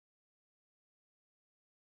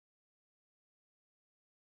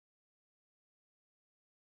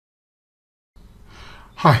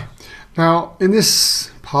Hi. Now in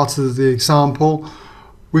this part of the example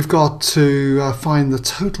we've got to find the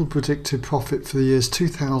total predicted profit for the years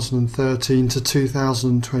 2013 to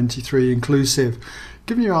 2023 inclusive,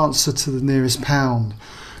 giving your answer to the nearest pound.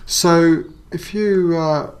 So if you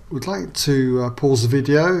would like to pause the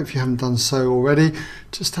video if you haven't done so already,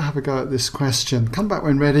 just to have a go at this question. Come back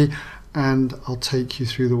when ready and I'll take you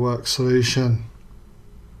through the work solution.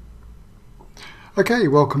 Okay,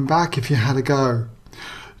 welcome back if you had a go.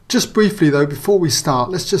 Just briefly though, before we start,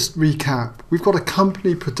 let's just recap. We've got a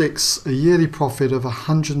company predicts a yearly profit of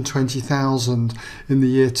 120,000 in the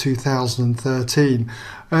year 2013,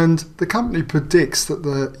 and the company predicts that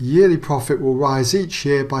the yearly profit will rise each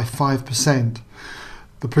year by 5%.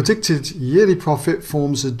 The predicted yearly profit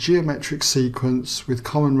forms a geometric sequence with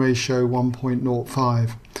common ratio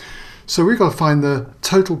 1.05. So we've got to find the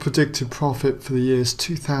total predicted profit for the years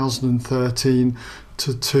 2013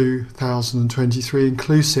 to 2023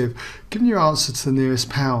 inclusive, giving your answer to the nearest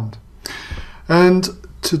pound. And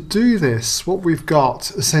to do this, what we've got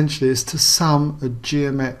essentially is to sum a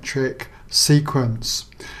geometric sequence.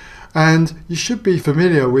 And you should be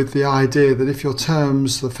familiar with the idea that if your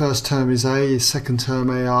terms, the first term is A, second term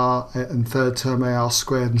AR, and third term AR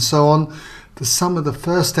squared and so on, the sum of the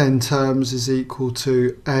first n terms is equal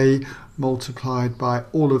to A multiplied by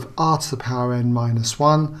all of r to the power n minus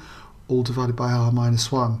 1, all divided by r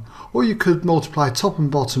minus 1. Or you could multiply top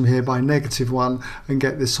and bottom here by -1 and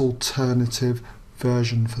get this alternative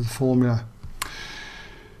version for the formula.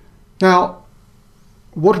 Now,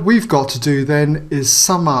 what we've got to do then is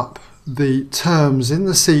sum up the terms in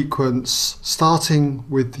the sequence starting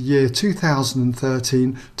with the year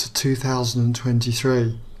 2013 to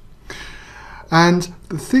 2023. And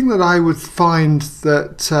the thing that I would find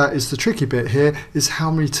that is the tricky bit here is how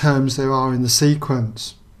many terms there are in the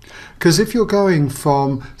sequence. Because if you're going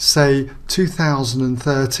from, say,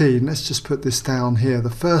 2013, let's just put this down here, the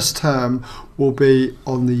first term will be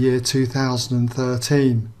on the year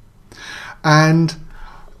 2013. And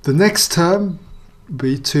the next term will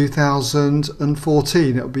be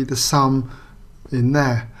 2014. It'll be the sum in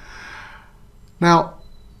there. Now,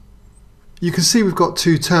 you can see we've got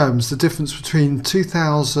two terms. The difference between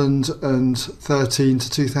 2013 to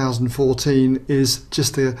 2014 is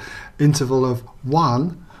just an interval of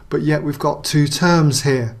 1, but yet we've got two terms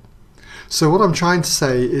here. So what I'm trying to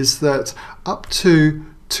say is that up to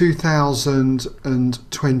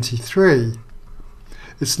 2023,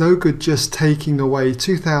 it's no good just taking away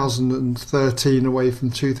 2013 away from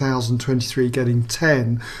 2023, getting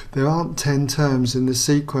 10. There aren't 10 terms in the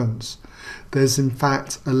sequence. There's in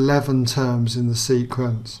fact 11 terms in the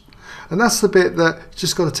sequence. And that's the bit that you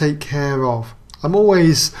just got to take care of. I'm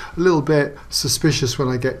always a little bit suspicious when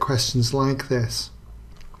I get questions like this.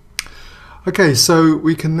 Okay, so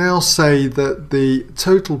we can now say that the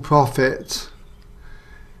total profit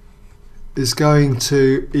is going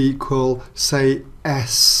to equal, say,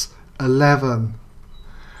 S11.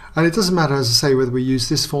 And it doesn't matter, as I say, whether we use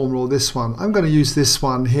this formula or this one. I'm going to use this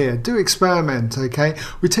one here. Do experiment, okay?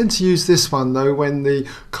 We tend to use this one, though, when the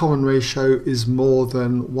common ratio is more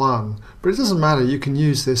than 1. But it doesn't matter, you can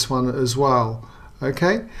use this one as well,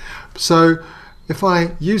 okay? So if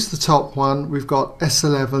I use the top one, we've got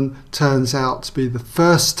S11 turns out to be the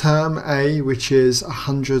first term, A, which is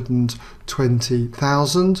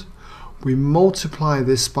 120,000. We multiply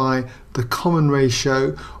this by the common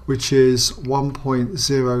ratio, which is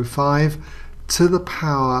 1.05 to the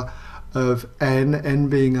power of n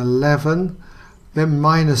being 11, then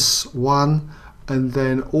minus 1, and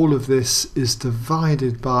then all of this is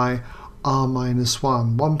divided by r minus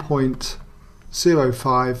 1,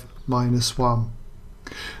 1.05 minus 1.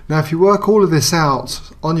 Now if you work all of this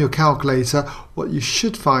out on your calculator, what you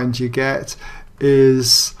should find you get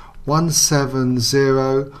is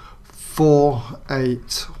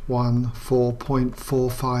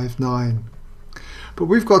 170,4814.459. But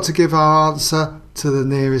we've got to give our answer to the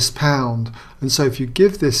nearest pound, and so if you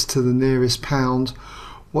give this to the nearest pound,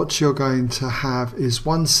 what you're going to have is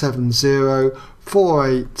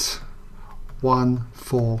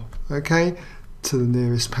 170,4814, okay, to the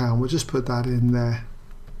nearest pound. We'll just put that in there.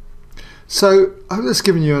 So I hope that's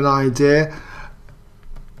given you an idea.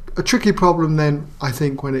 A tricky problem then, I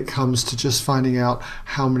think, when it comes to just finding out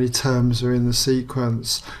how many terms are in the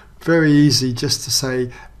sequence. Very easy just to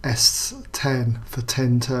say S10 for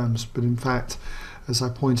 10 terms, but in fact, as I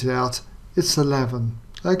pointed out, it's 11.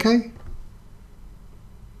 Okay?